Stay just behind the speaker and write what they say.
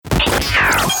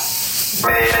Ladies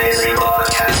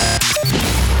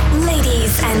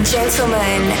and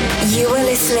gentlemen, you are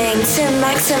listening to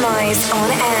Maxximize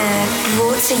On Air,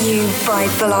 brought to you by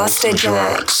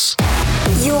Blasterjaxx.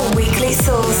 Your weekly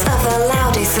source of the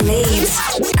loudest leads,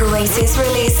 greatest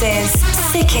releases,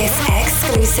 sickest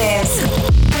exclusives,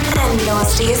 and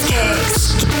nastiest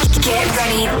kicks. Get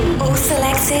ready, all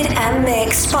selected and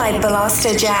mixed by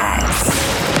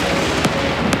Blasterjaxx.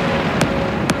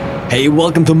 Hey,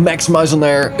 welcome to Maxximize On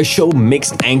Air, a show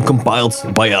mixed and compiled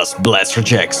by us,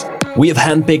 Blasterjaxx. We have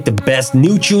handpicked the best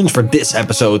new tunes for this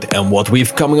episode, and what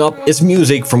we've coming up is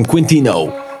music from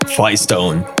Quintino,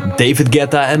 Firestone, David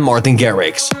Guetta and Martin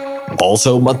Garrix.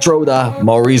 Also Matroda,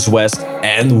 Maurice West,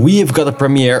 and we have got a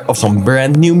premiere of some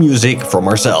brand new music from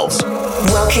ourselves.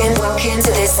 Welcome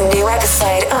to this new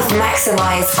episode of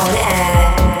Maxximize On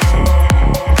Air.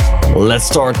 Let's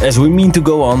start as we mean to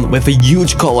go on with a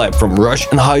huge collab from Rush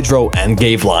and Hydro and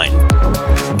Gaveline.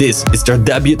 This is their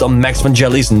debut on Max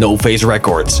Vangelli's No Face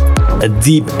Records. A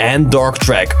deep and dark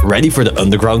track ready for the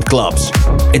underground clubs.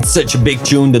 It's such a big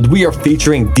tune that we are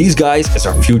featuring these guys as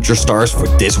our future stars for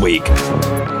this week.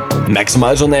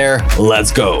 Maxximize On Air,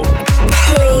 let's go.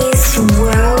 Please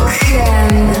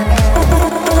welcome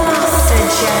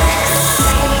Blasterjaxx.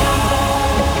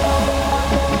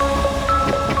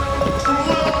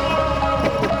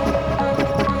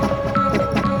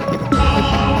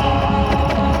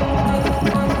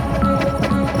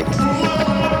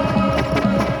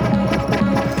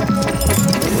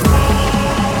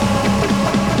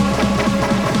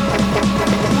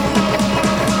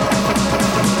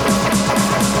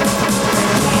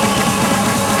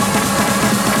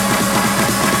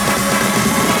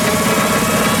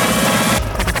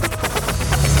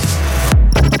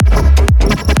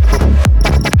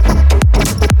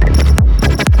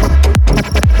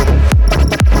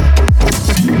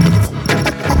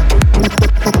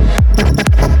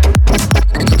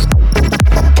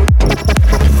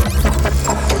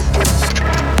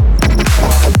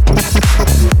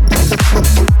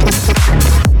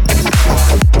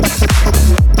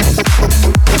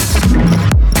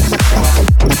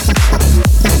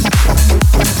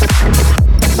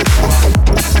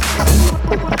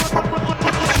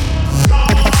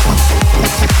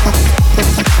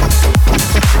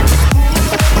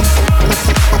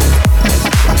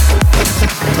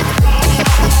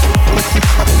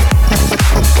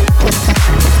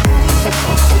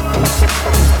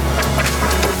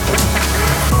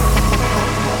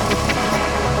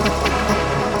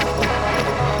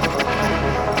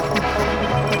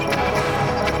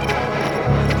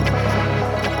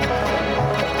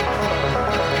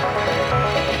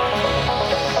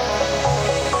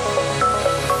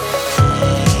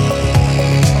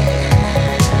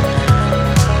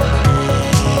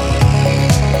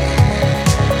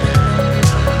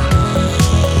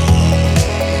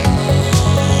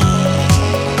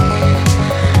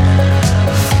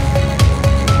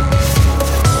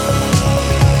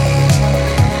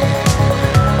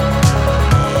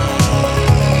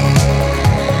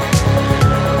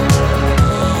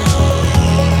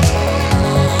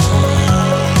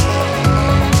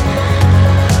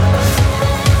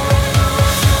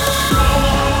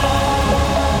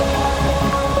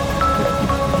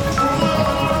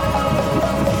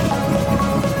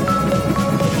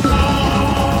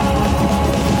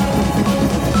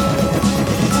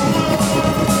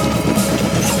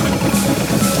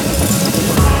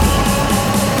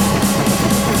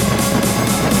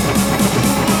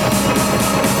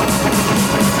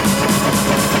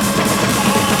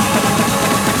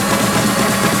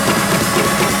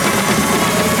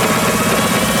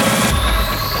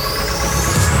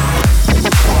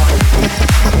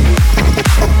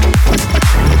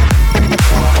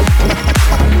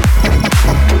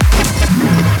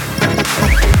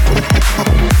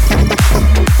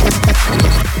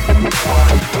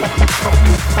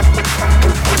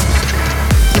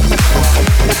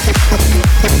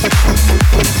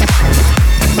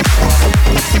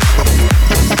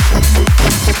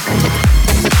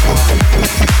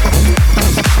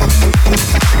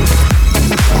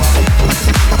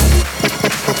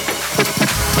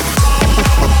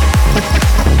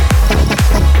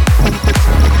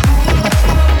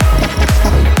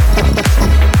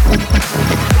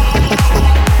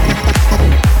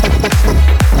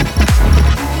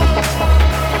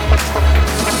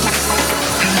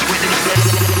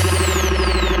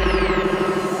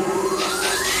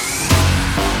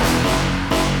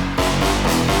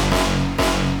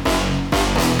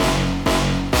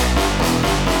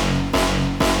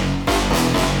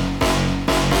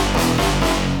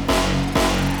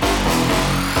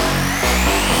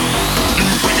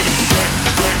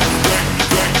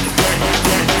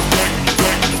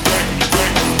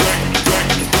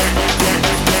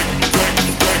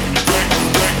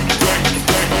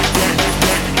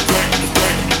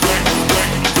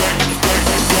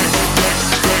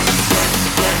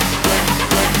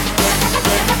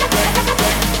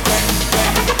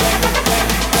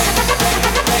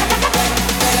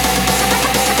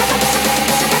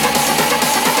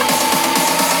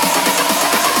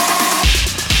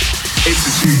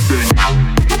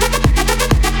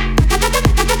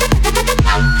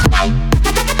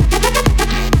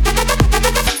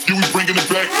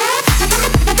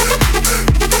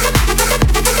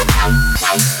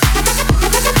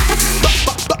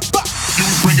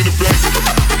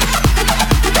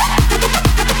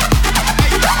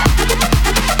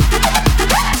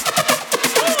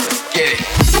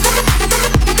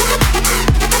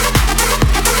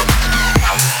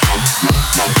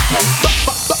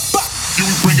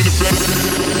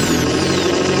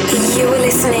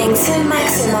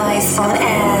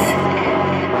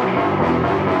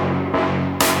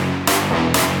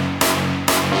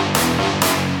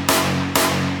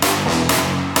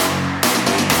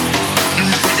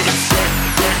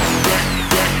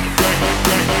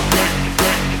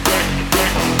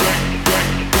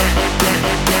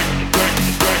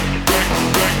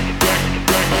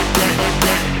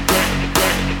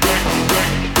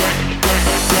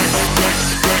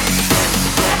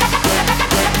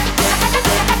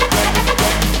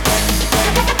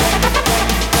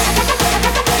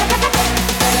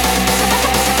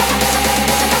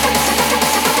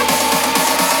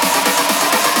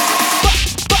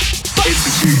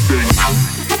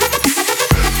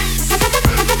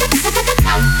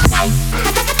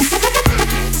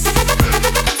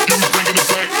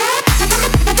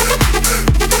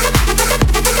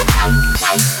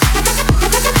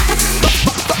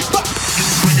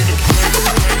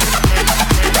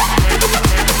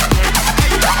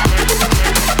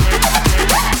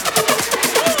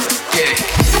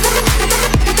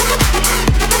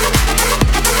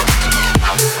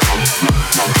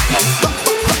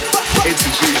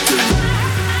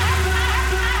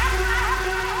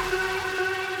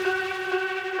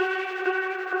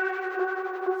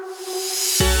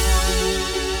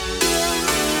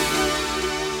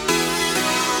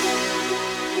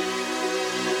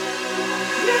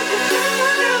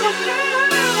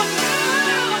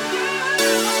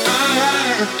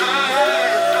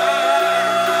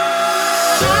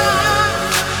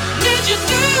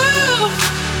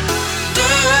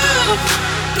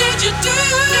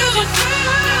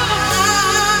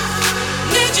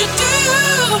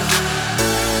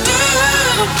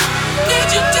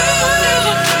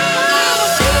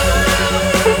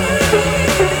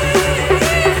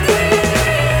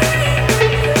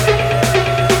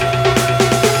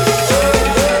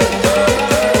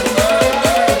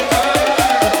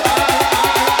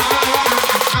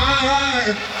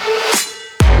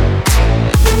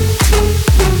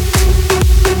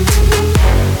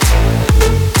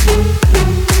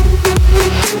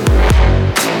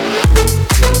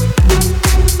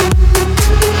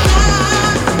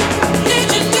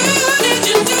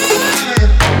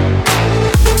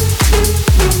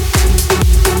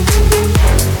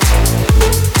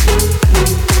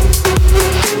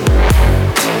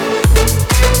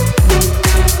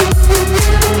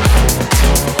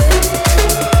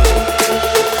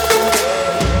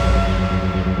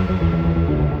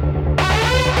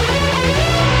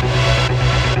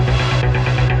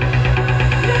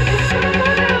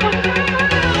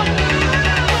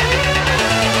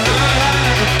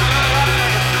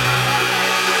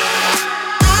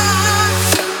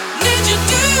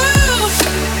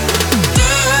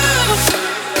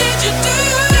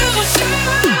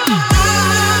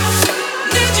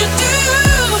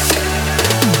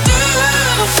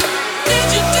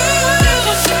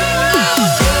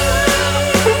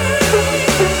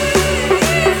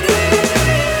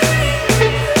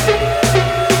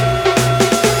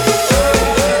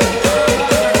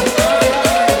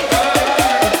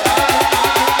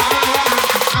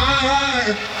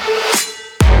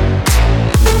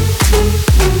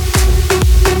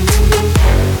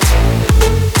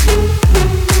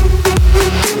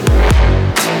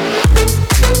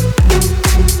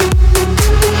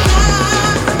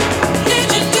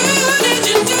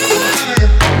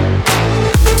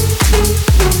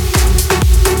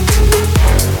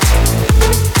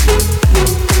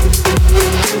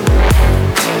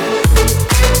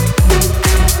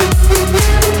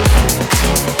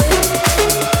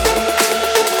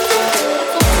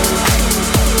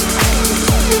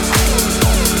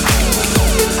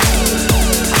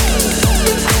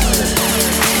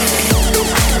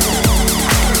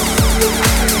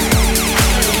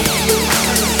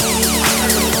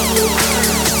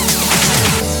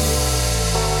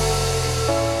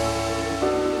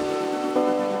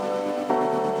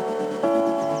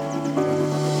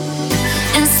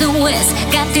 West.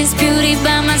 Got this beauty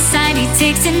by my side, he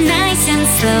takes it nice and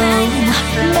slow.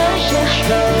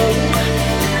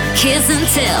 Kiss and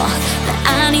tell,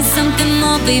 I need something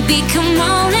more, baby, come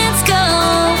on, let's go.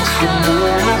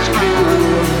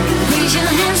 Raise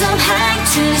your hands up high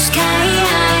to the sky.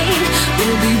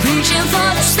 We'll be reaching for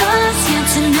the stars here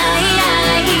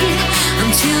tonight.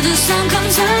 Until the sun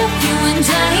comes up, you and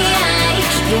I.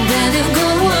 You're ready to go.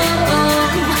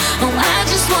 Oh, I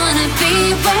just wanna be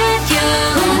with you.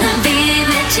 Wanna be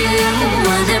with you.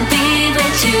 Wanna be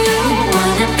with you.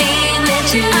 Wanna be with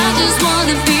you. I just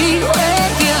wanna be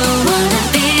with you. Wanna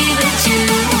be with you.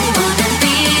 Wanna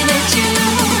be with you.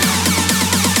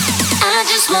 I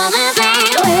just wanna be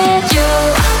with you.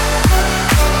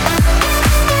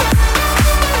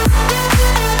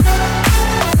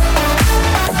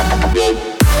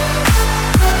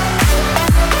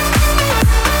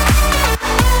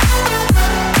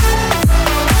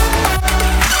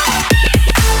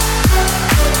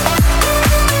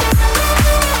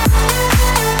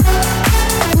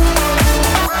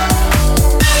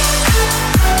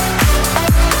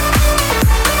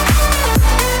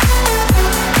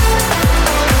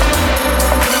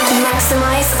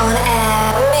 Maxximize On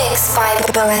Air, mixed by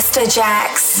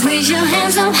Blasterjaxx. Raise your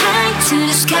hands up high to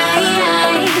the sky.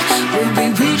 We'll be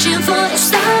reaching for the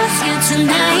stars here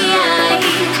tonight.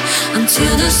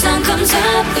 Until the sun comes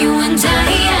up, you and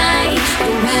I.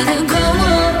 We're ready to go.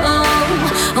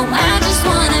 Oh, I just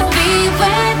wanna be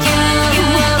with you.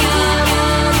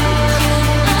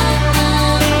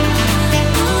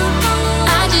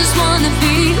 I just wanna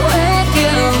be with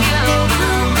you.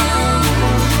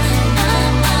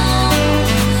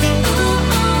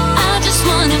 I just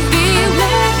wanna be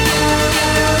with you.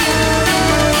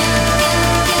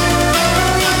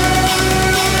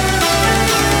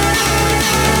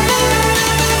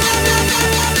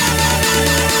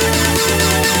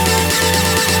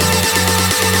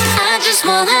 I just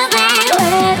wanna be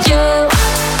with you.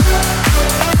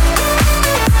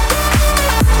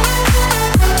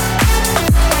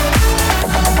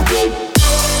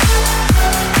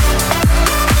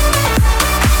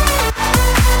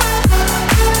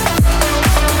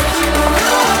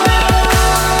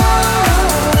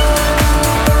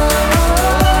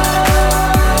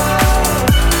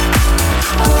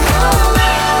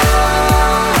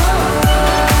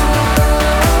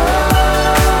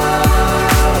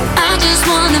 I just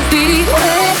wanna be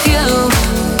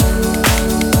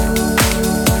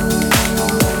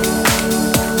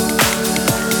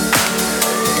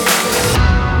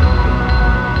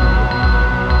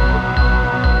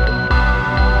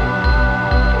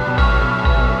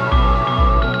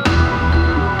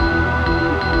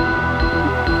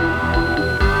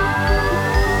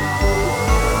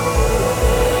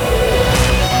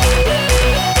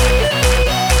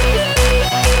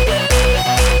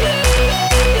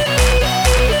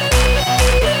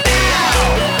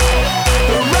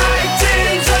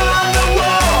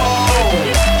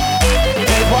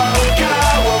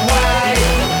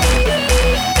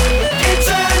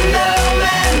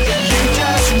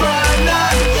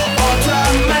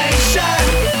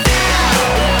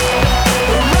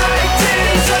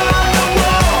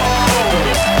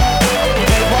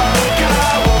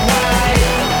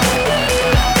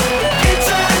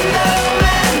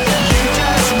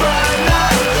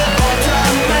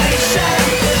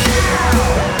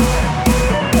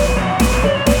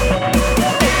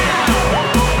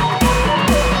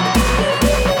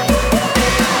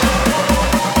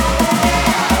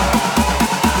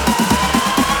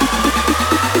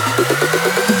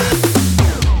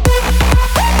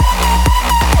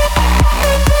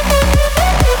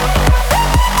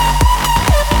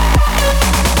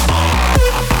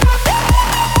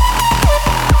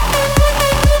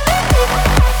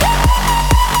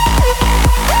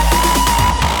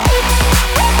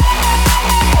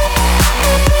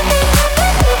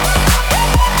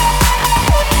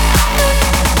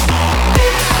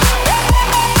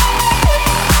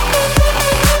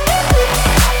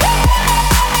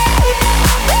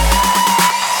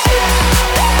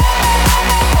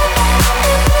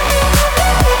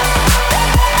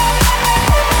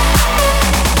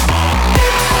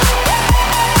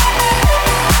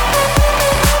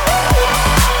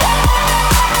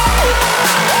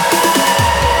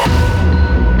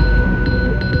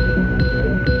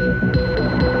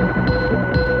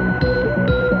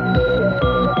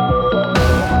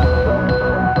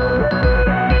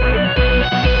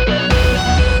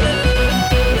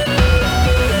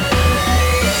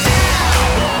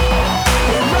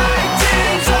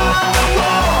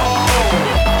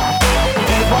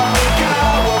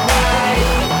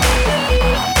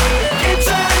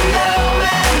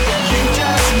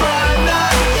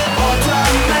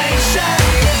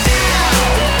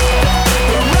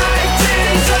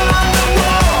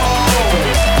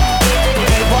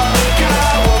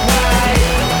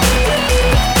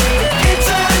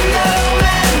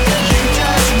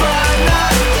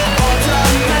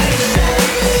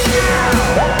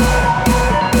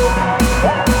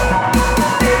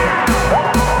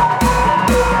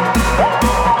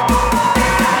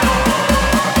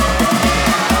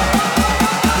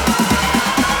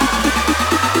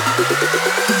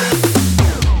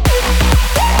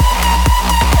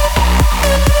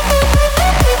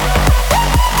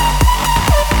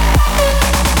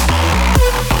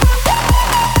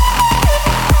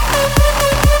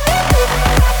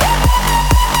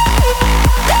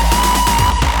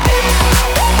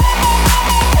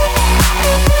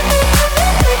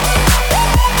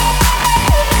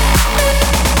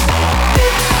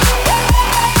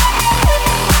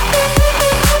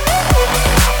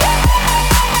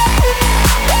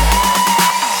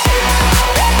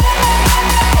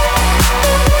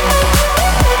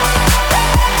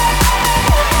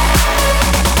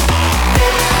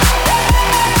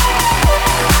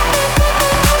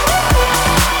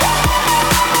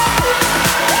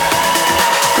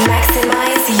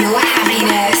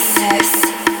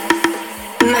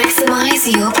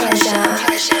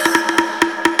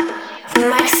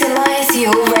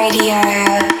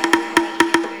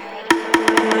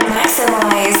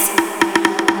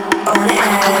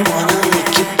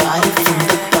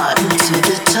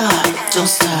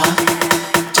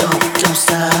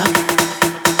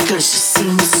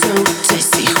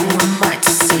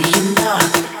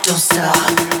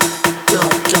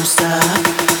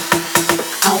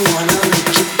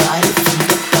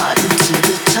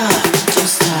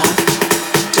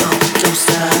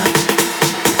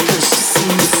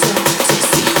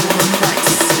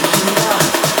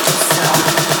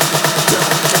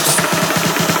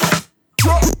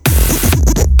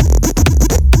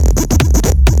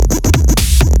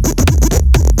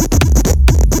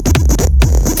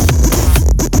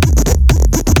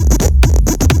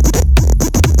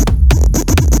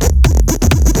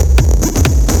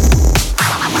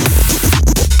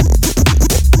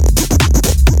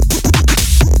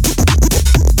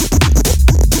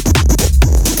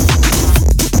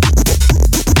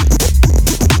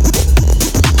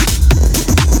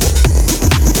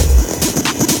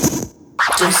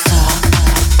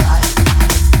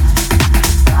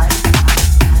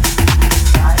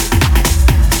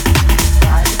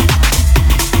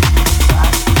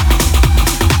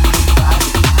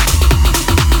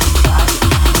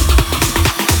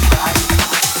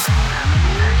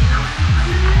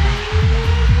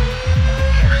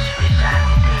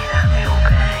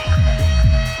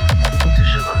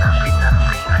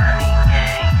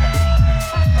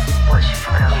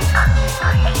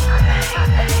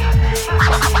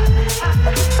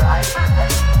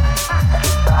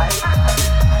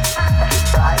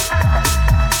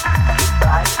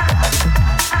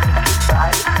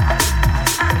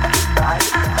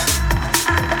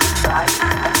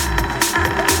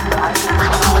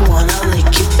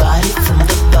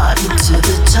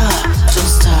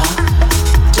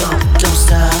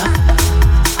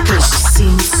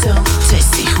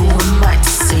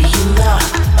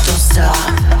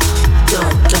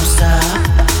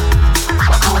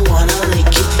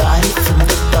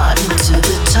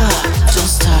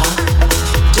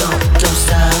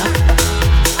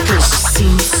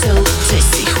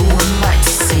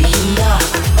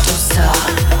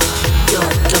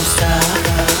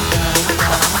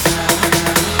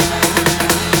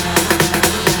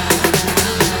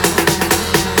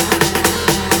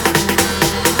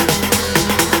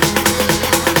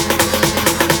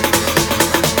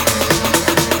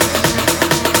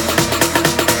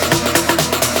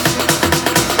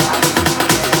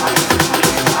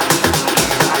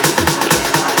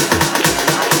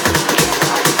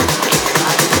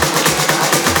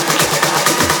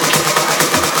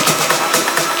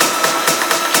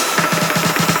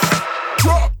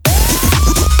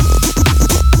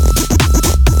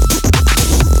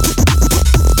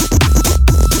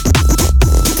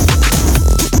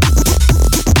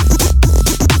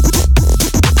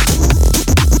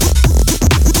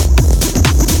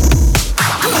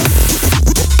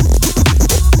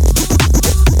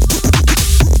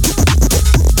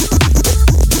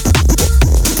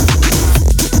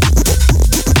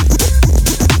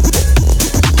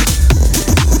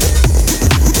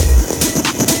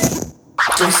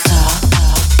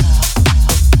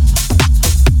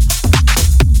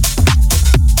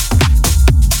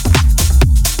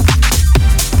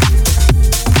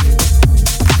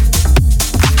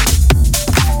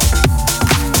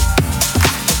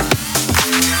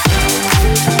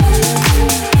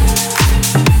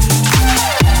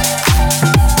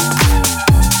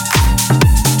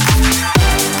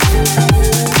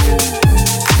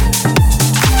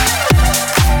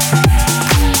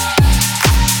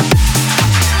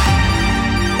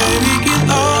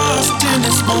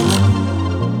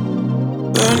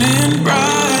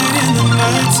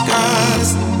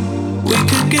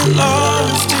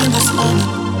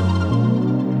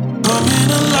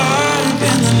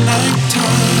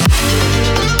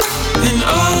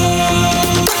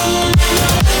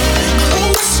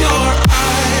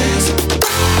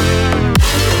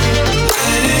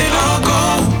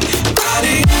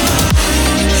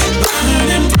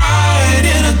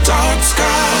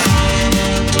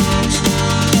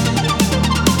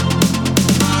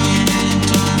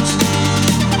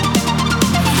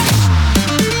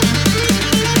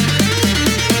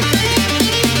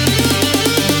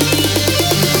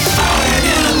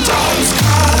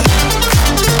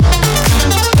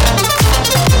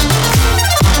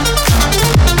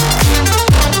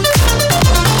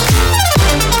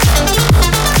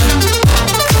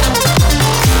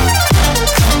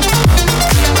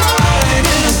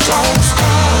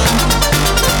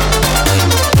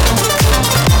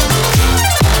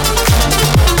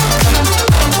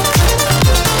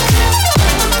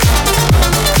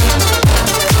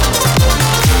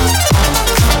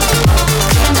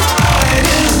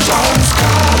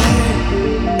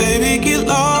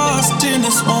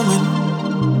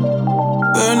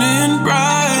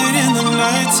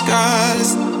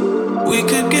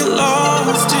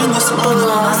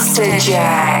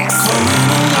Blasterjaxx.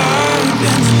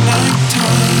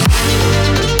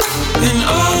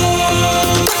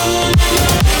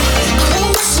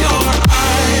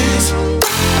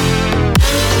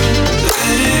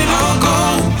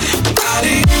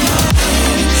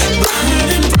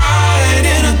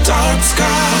 Dark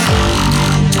sky.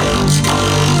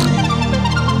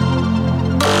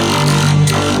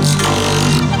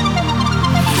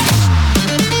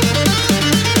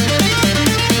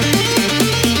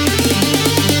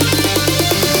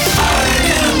 I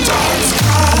am dark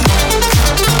sky.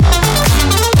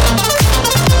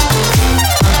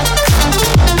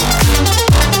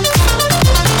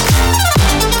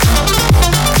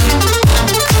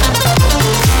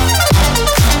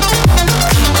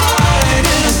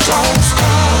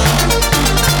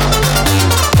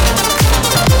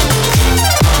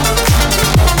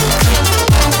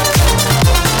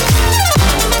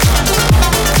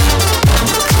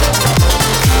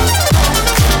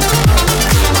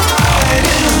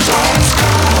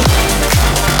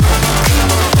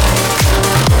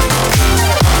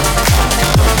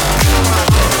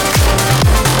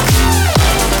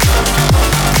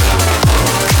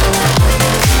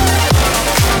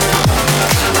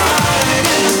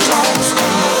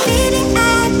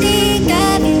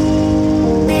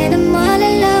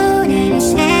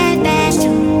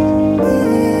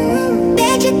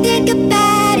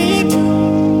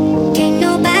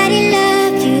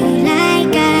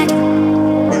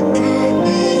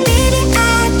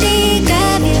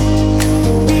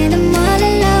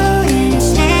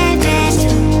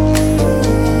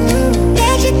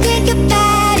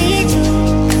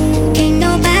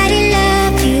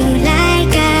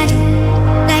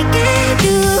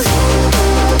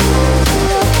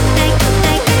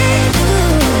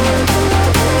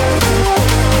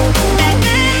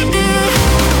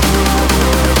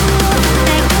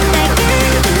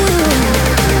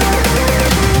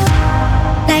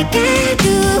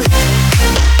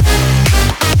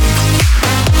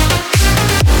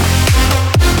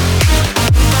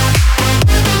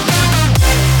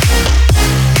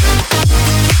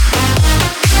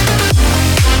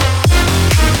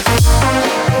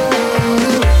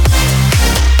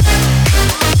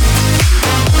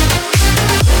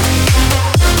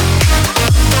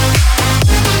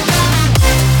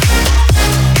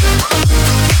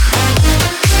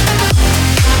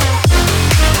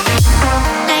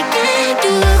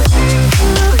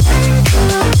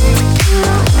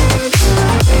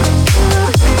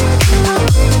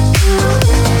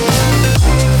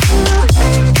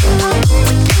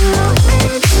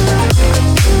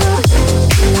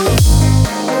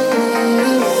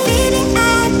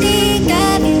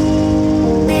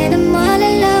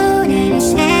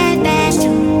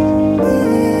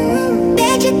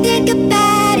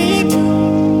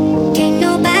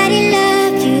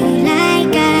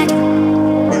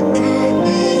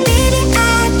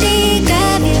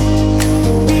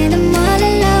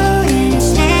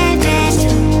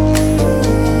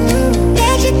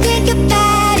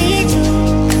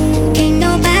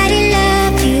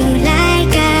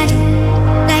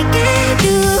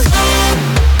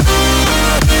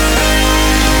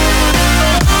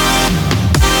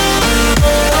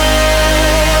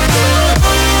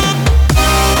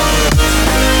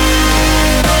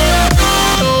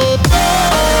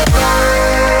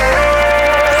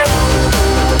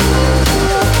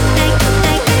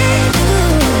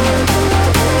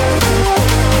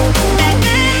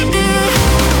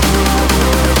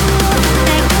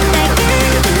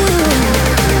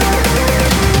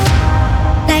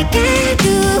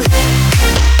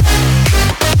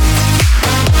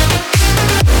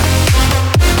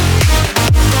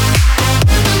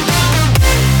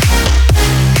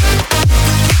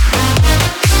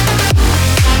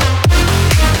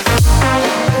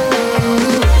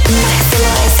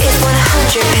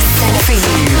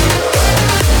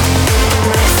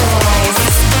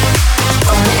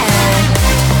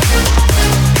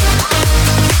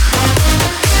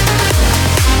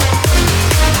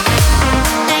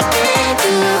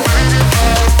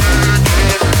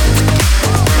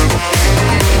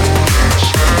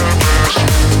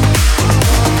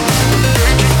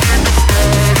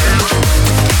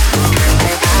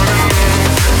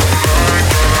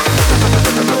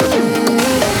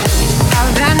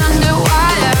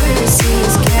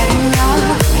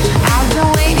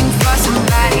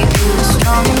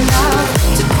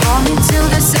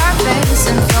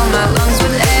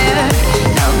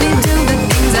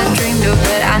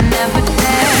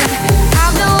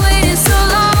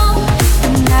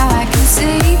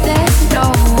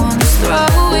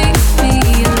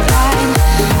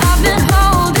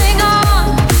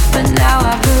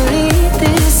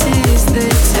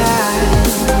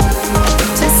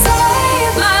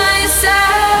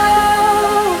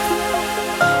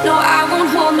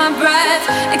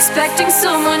 expecting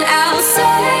someone else.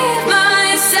 Save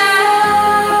myself,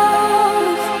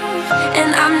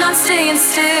 and I'm not staying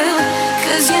still,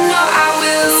 'cause you know I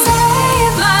will.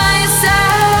 Save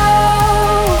myself,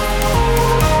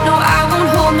 no, I won't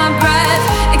hold my breath,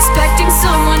 expecting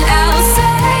someone else.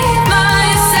 Save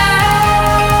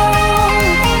myself,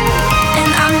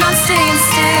 and I'm not staying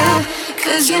still,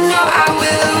 'cause you know I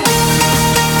will.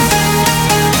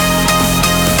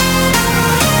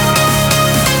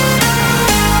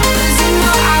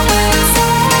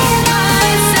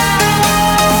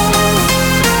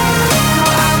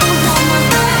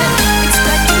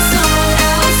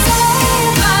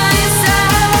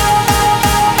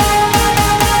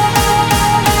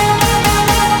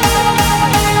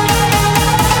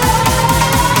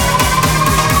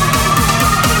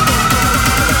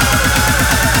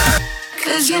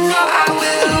 You know I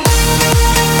will.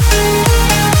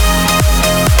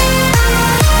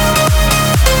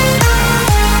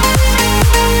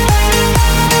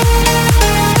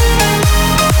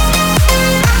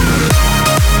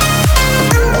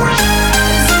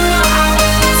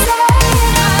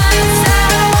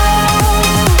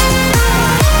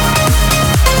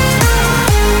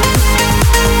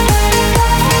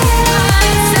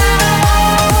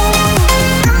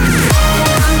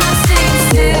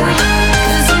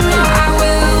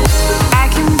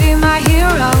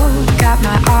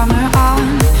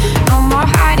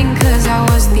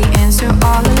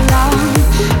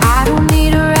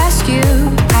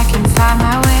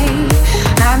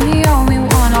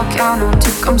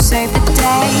 Save the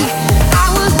day. I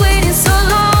was waiting so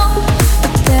long,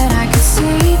 but then I could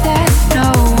see that no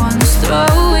one's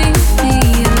throwing me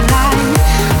a line.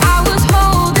 I was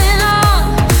holding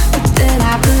on, but then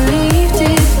I believed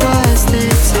it was the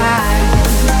time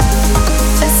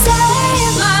to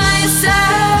save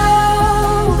myself.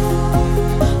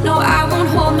 No, I won't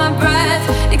hold my breath,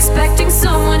 expecting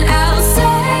someone else.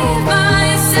 Save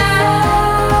myself,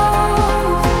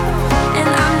 and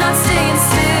I'm not staying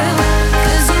still,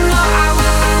 'cause you know I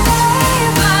will.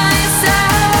 Save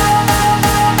myself,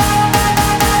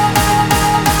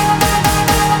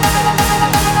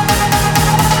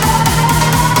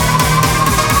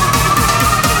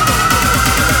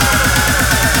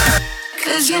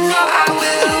 'cause you know I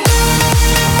will.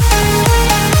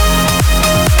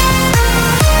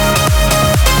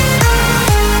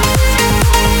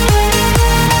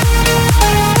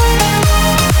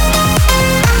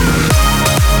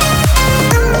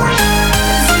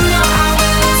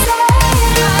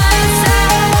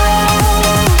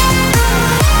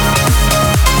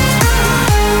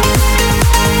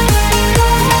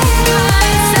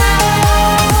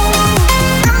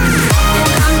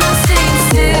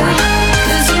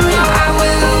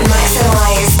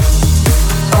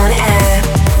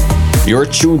 You're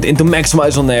tuned into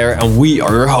Maxximize On Air, and we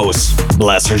are your hosts,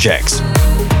 Blasterjaxx.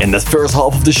 In that first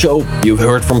half of the show, you've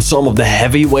heard from some of the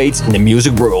heavyweights in the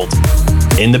music world.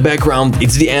 In the background,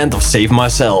 it's the end of Save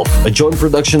Myself, a joint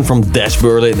production from Dash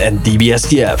Berlin and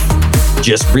DBSTF.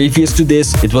 Just previous to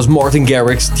this, it was Martin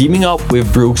Garrix teaming up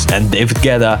with Brooks and David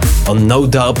Guetta on no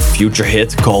doubt future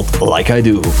hit called Like I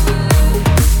Do.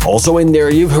 Also in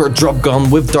there, you've heard Drop Gun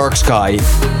with Dark Sky,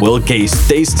 Will K's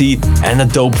Tasty, and a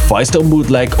dope Feistel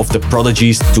bootleg of The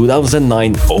Prodigy's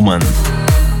 2009 Omen.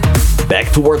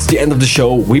 Back towards the end of the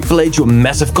show, we played you a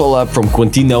massive collab from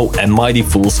Quintino and Mighty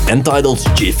Fools entitled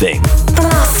G-Thing.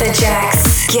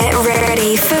 Blasterjaxx, get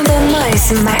ready for the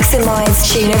most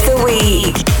maximized tune of the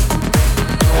week.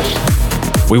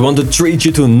 We want to treat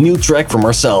you to a new track from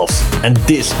ourselves, and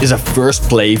this is a first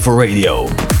play for radio.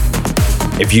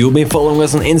 If you've been following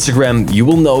us on Instagram, you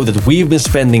will know that we've been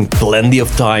spending plenty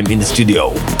of time in the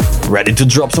studio, ready to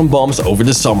drop some bombs over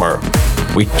the summer.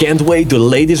 We can't wait to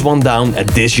lay this one down at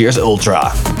this year's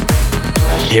Ultra.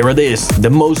 Here it is, the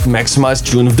most maximized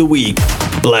tune of the week,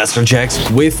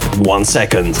 Blasterjaxx with 1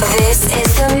 Second. This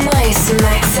is the most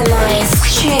maximized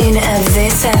tune of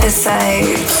this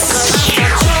episode.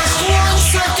 Just 1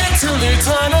 second till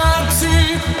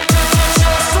eternity.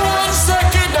 Just 1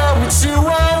 second, I want you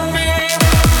and me.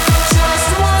 Just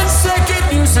 1 second,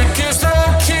 music is the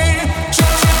key.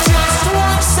 Just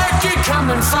 1 second, come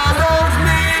and follow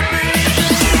me.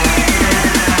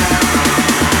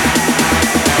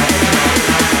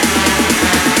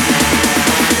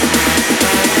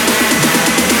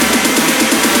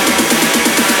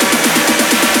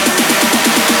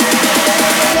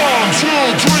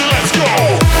 Let's go!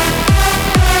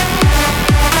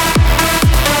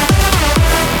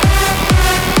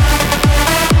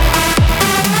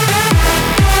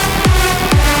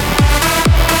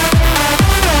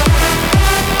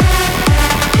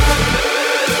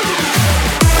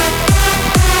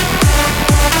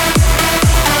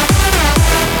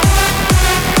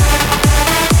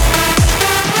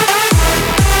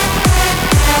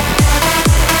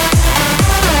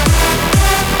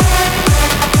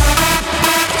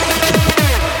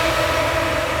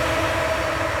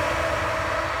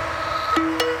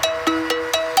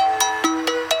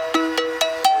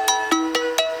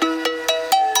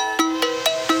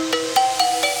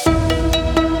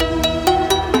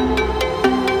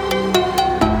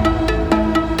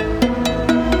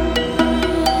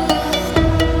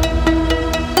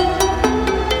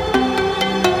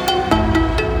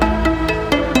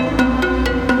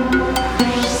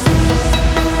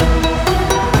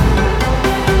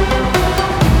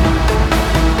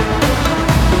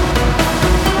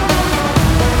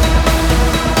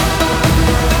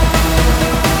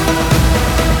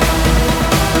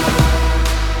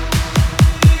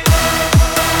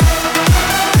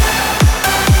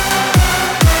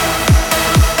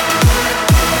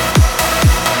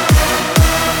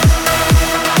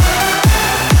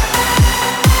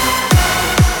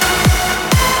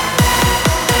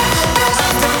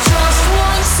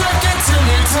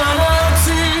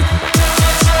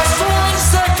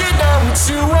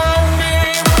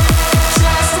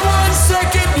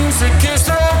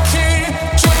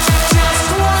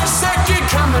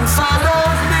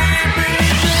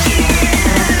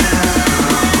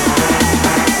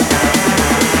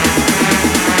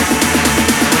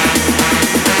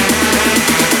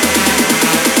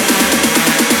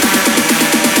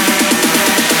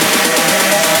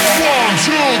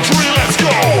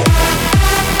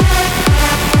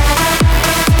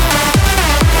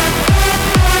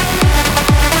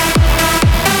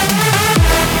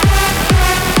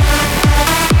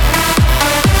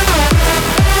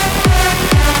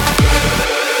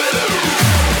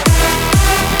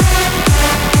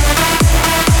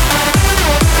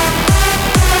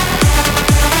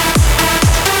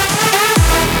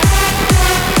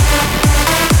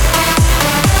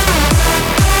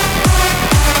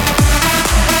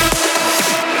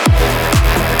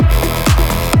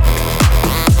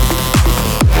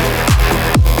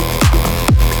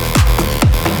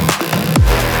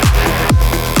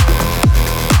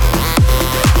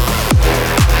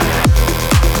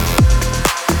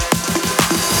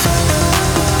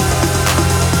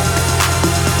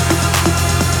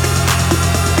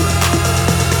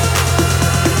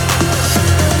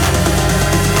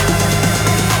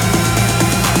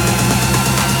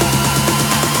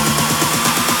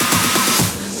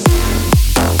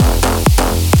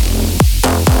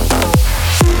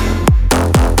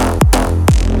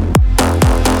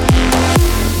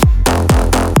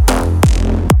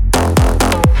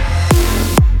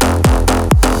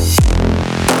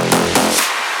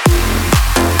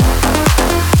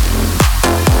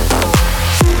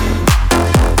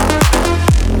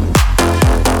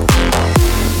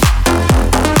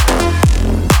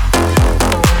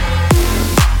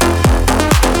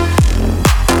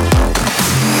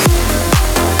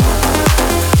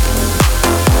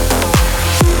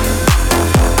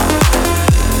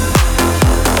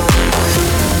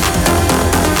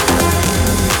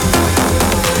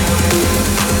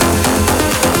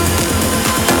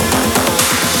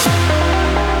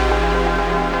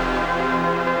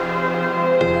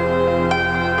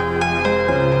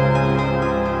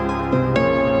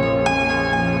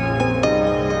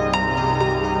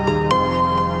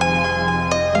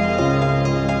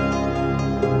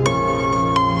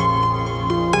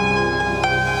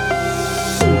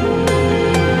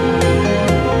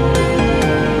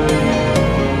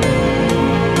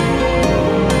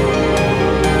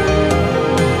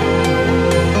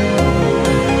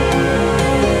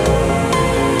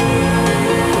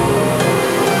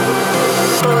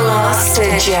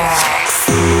 Blasterjaxx.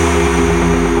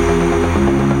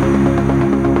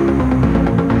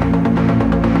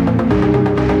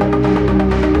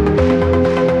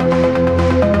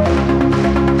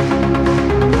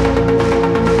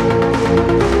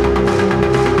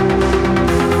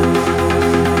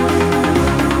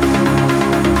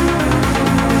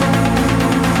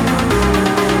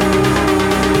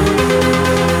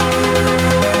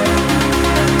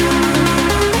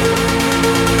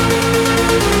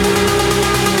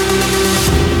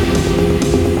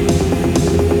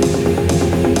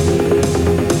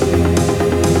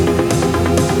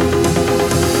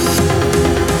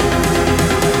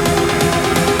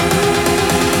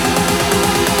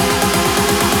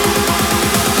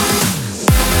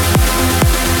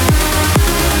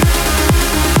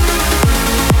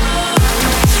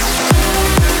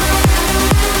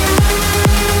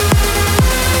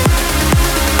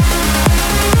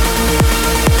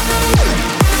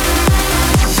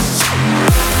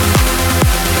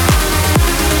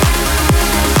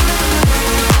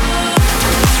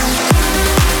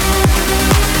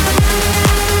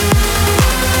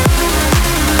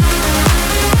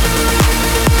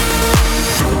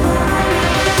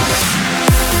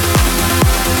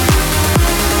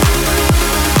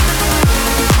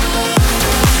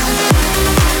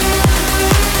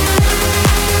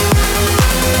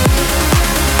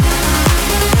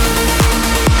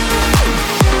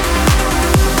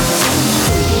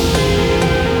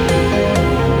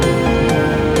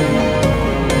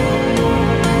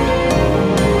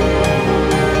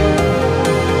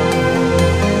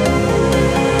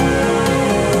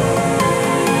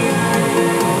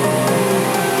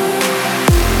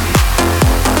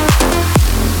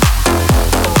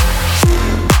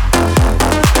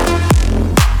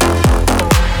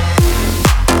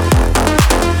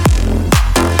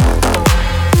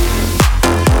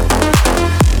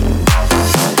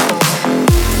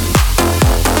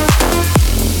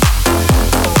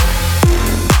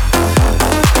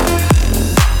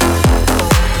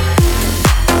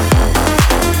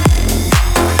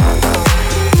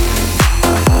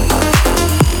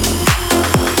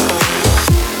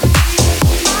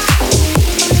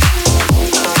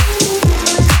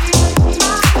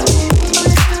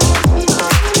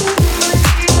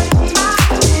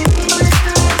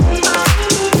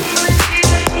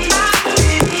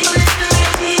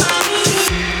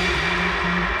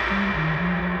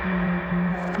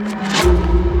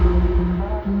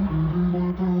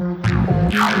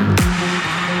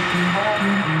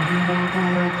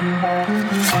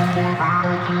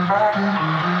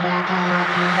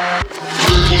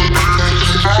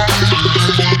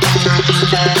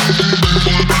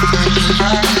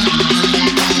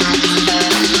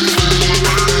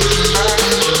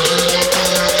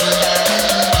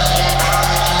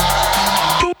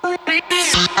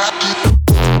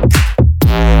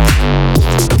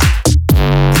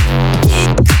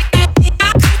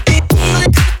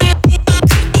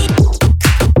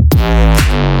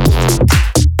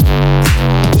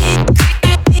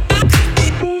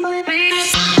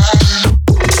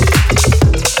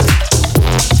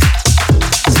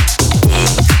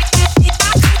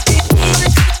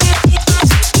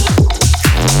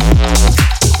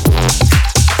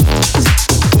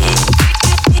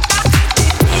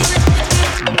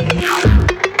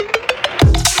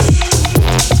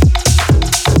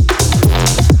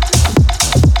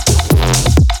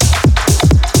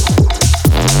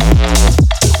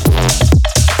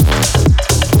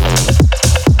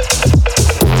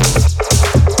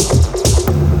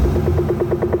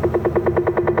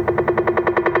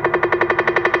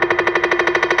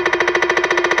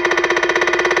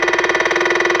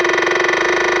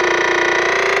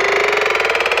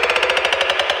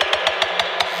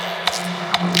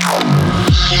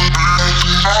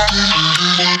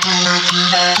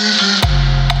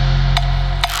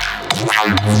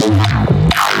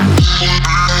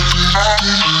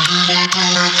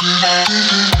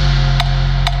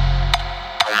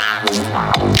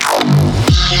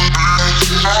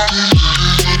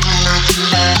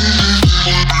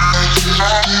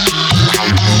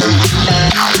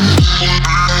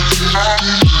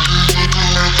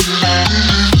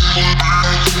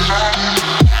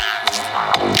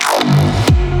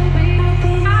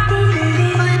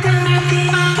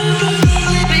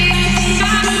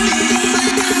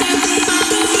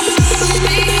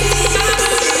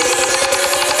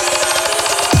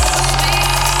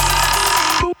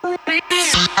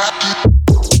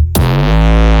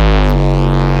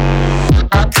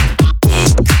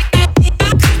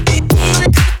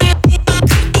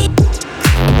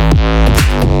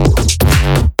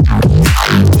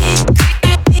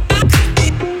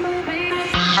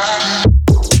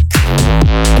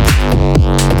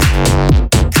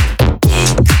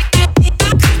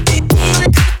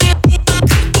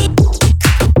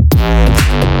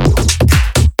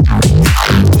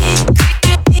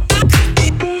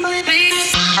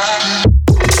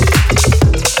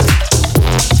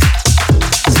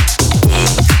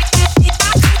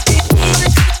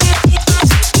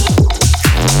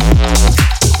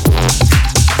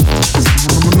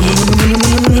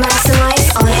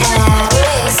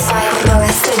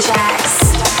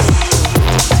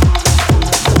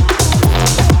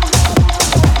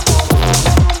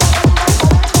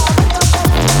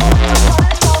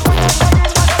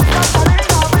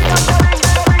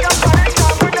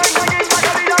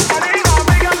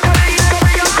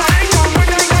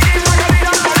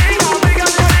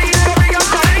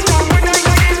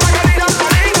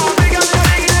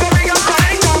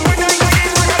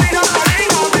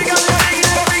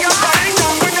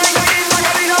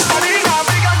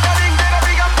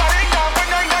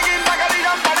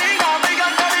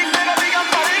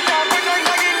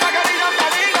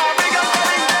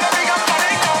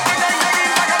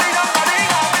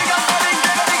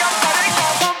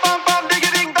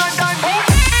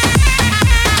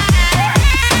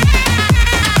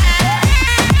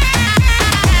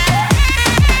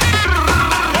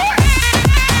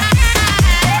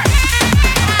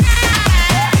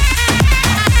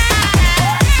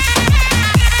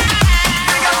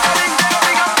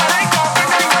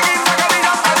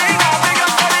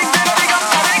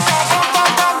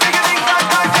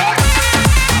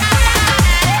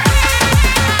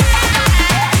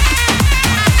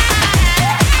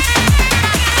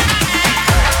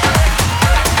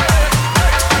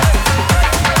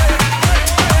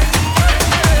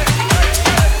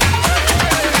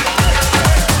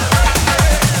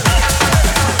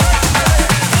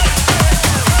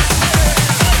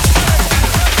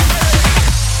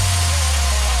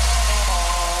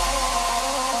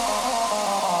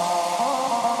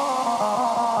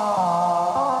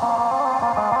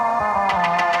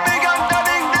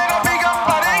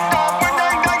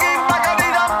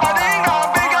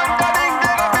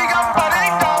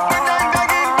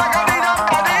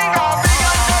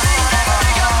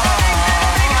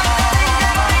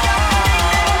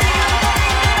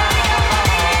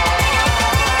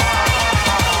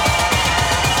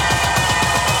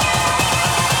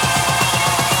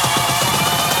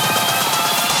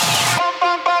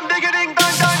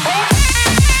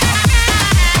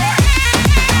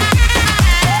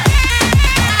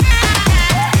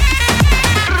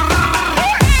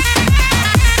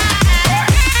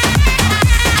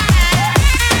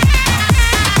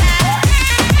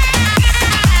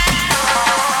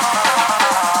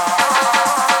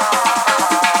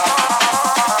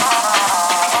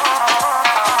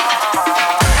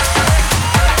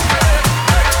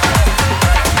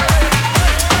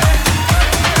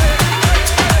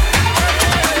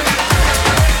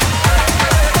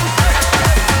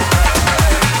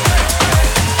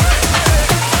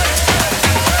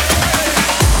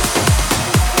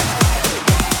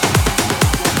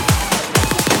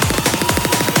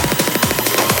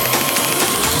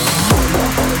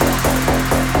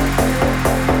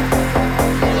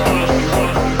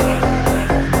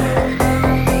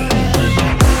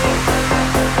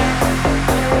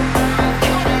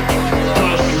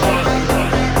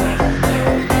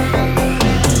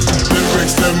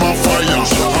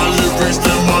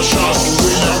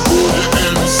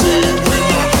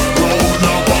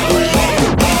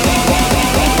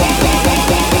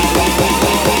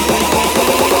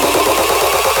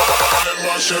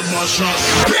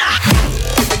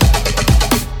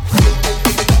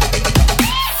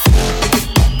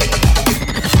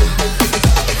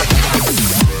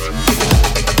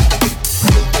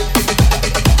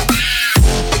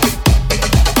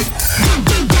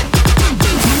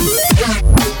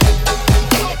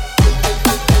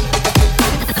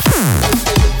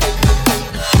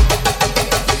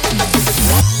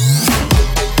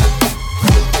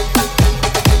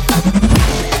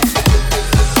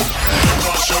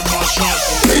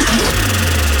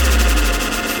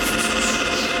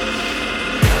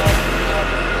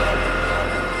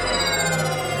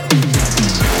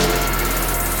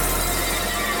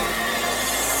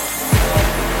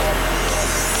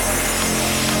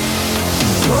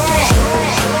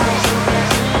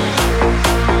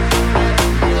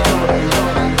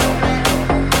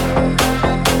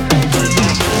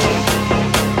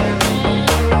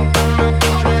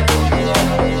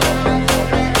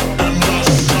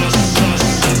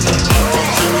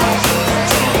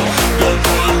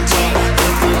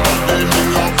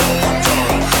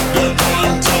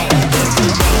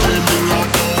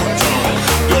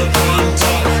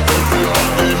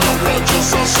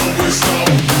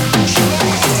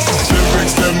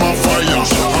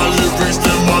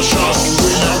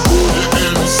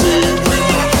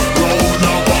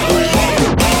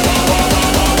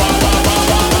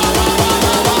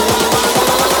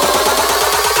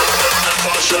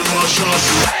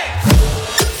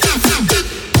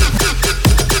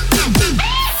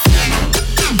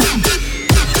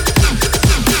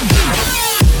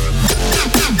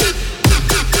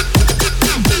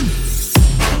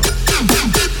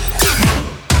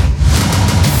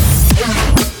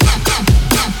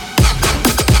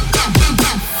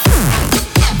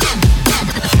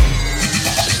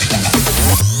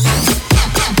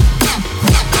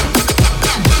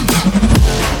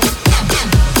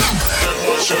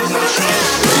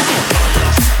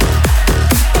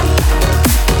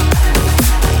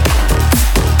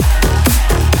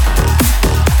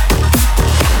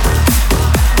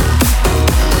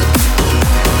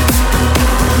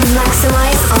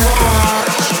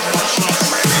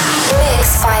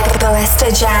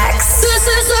 Blasterjaxx. This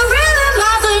is the rhythm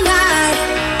of the night.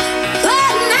 The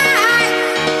night.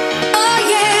 Oh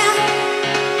yeah.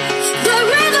 The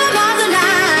rhythm of the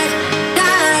night.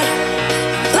 Night.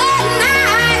 The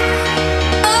night.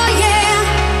 Oh yeah.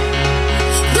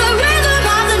 The rhythm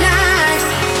of the night.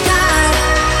 Night.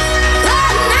 The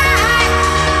night.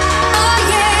 Oh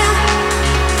yeah.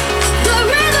 The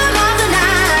rhythm of the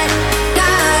night.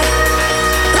 Night.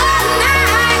 The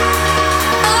night.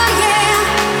 Oh yeah.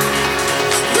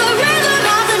 The rhythm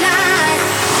of the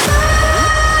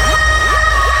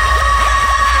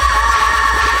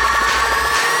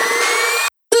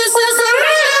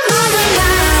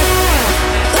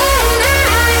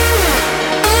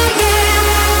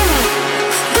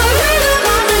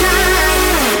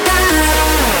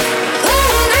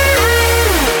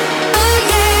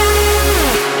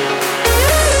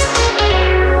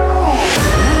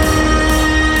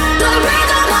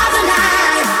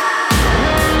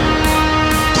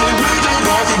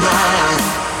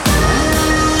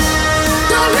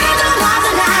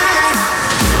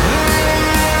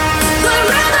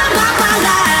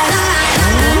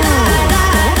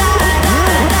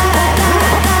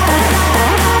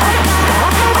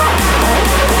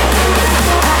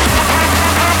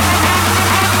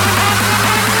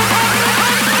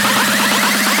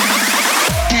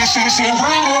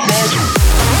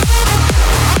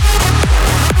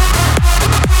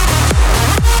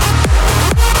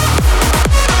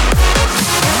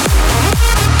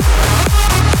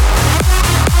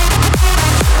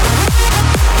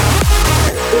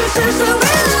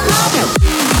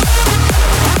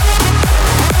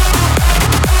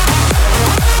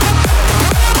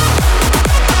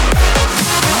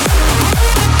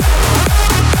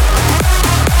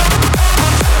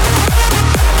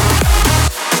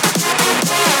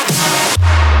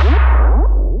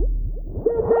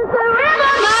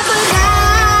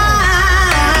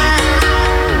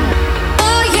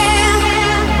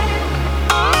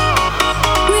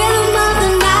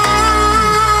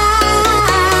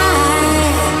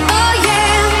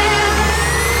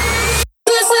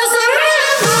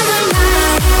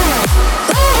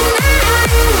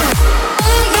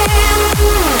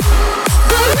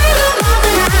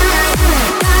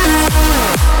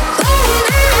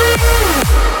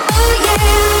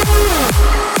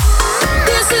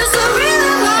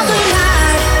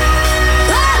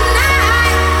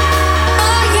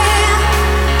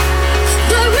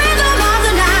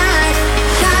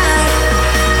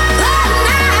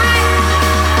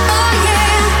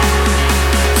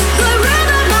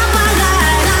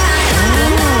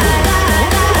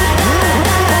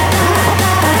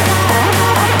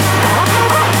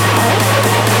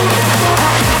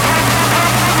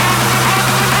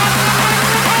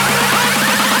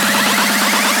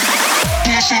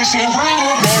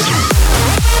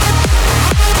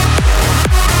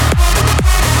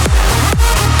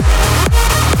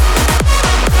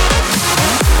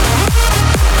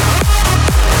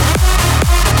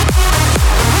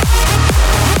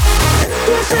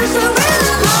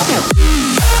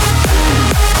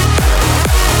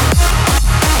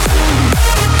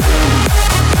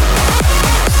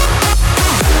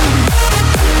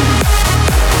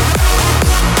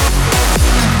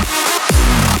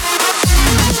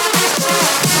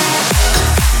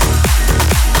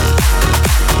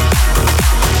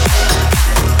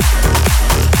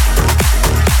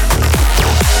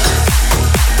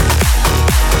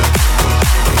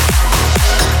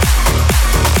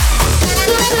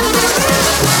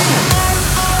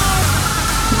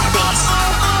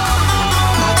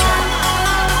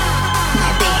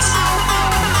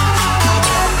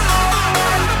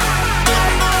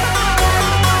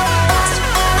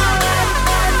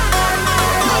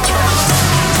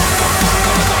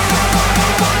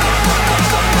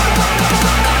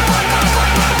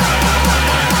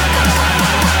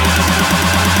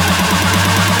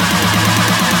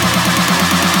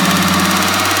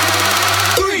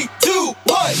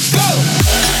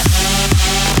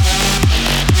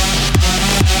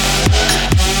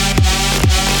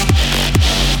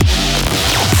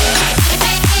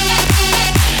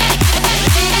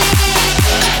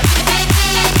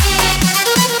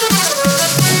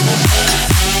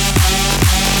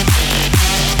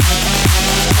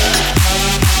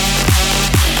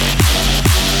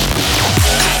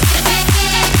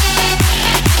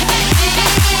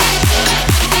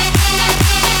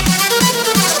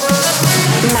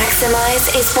Maxximize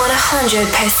is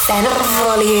 100%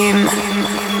 volume.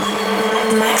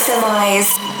 Maxximize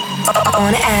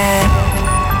on air.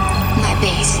 My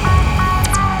bass,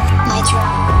 my drum,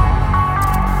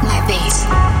 my bass,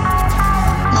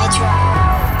 my drum.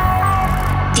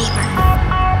 Deeper,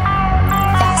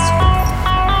 faster.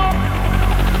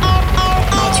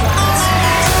 My drums.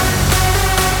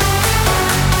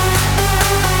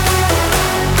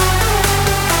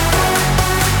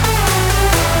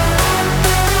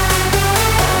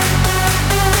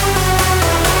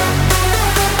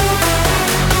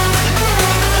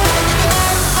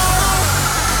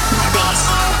 My bass,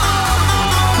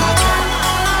 my drum,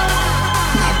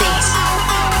 my bass,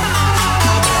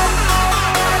 my drum.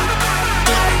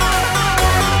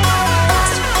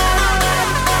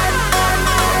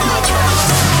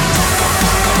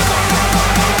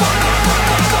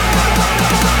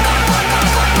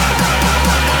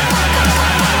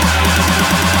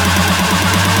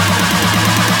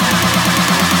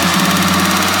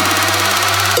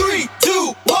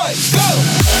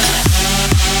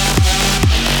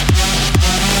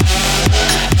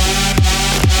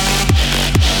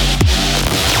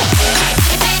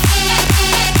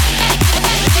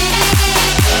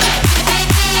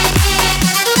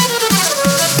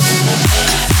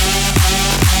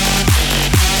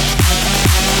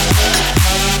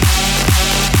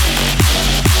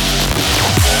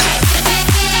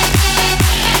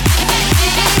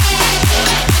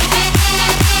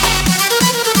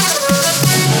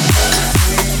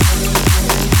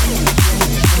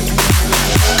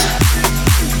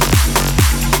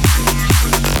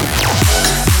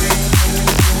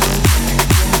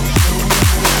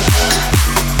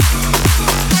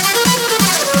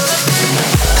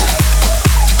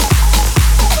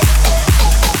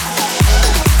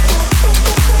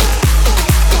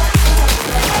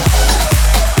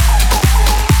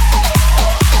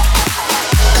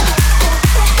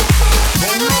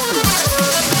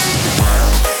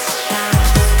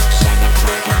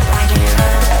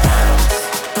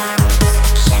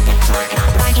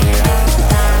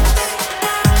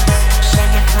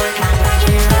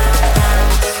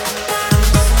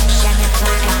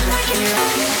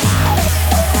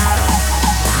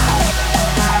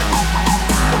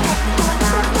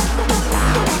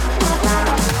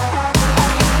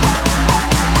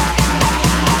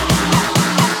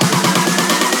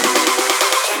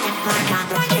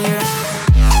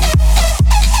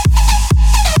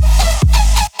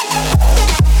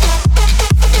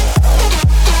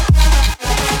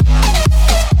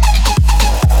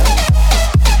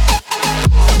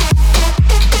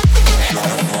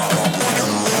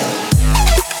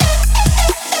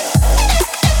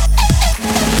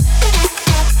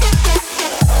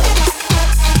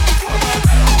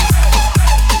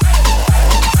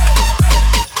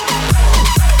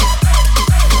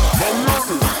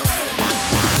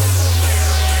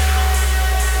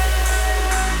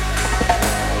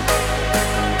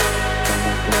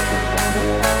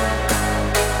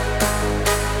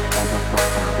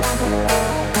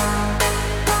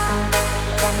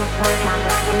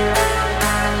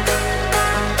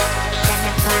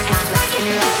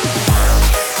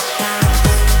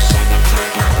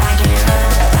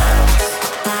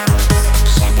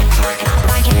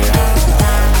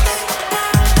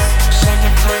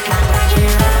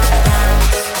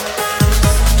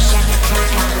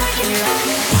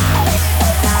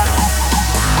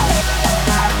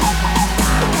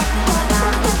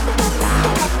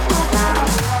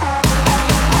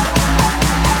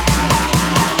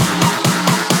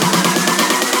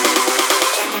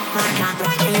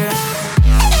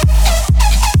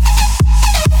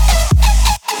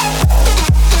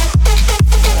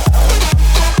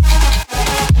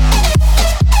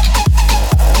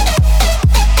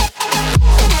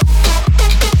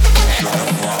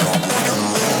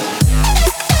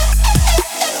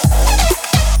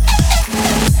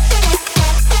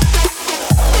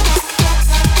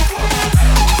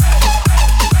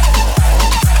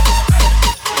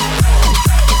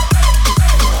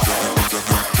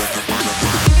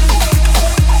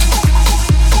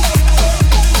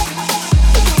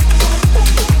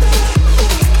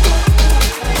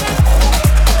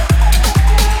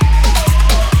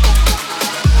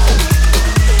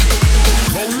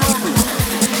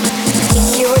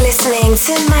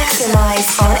 To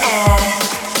Maxximize On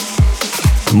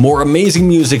Air. More amazing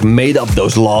music made up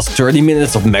those last 30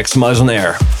 minutes of Maxximize On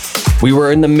Air. We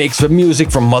were in the mix with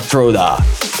music from Matroda,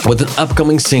 with an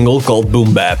upcoming single called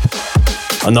Boom Bap.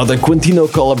 Another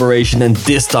Quintino collaboration, and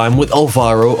this time with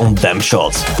Alvaro on Damn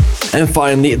Shots. And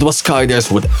finally it was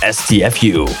Skydares with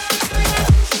STFU.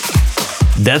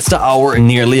 That's the hour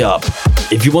nearly up.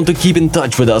 If you want to keep in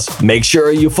touch with us, make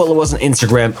sure you follow us on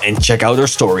Instagram and check out our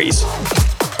stories.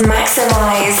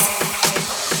 Maxximize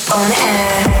On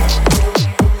Air.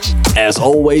 As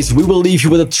always, we will leave you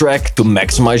with a track to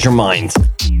maximize your mind.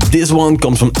 This one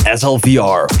comes from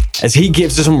SLVR, as he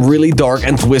gives us some really dark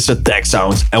and twisted tech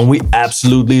sounds, and we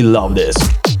absolutely love this.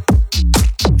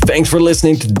 Thanks for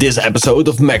listening to this episode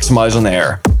of Maxximize On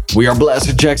Air. We are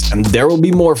Blasterjaxx, and there will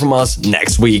be more from us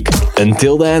next week.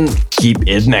 Until then, keep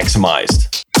it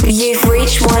maximized. You've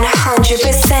reached 100%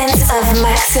 of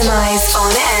Maxximize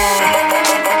On Air.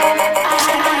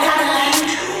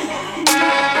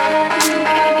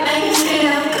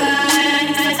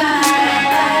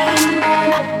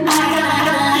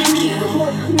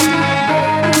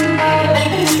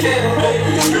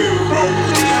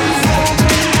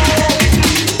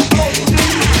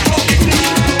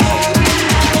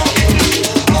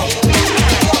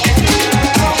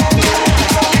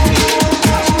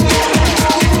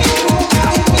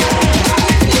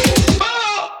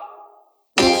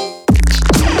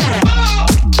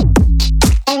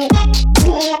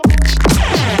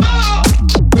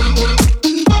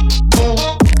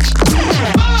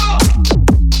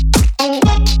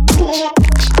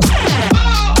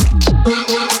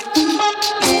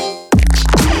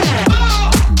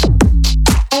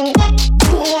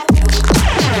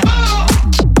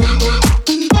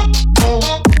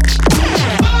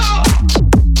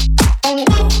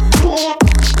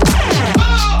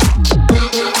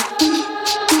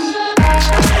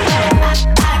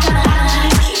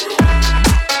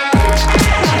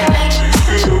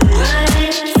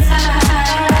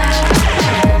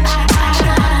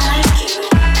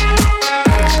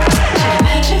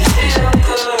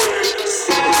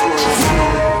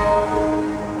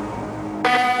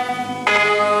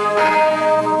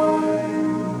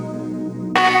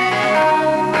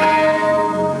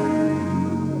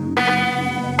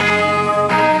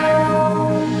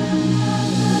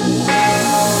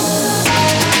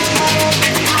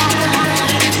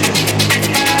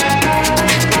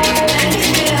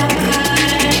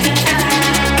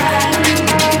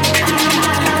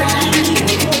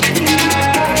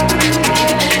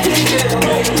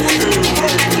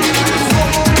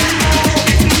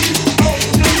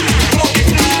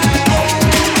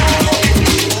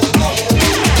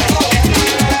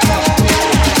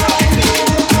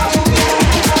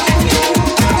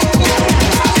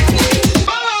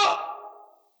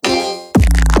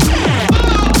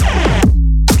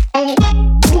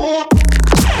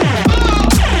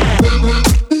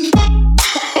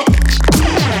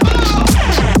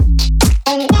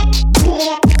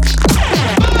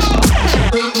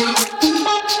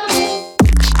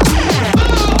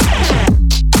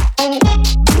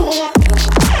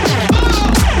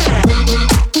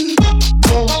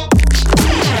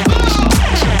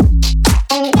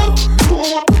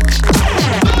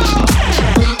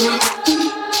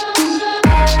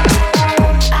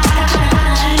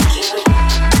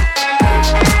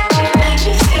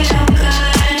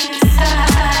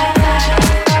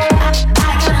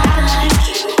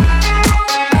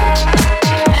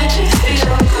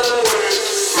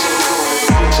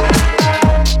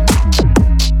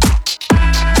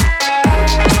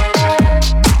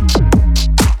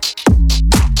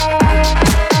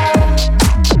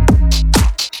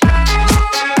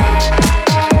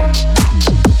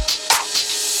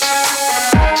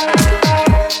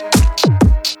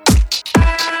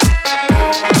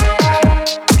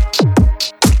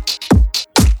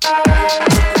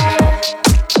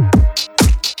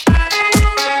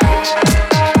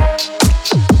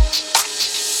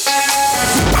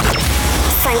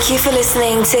 you for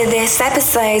listening to this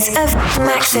episode of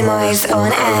Maxximize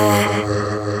On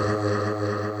Air.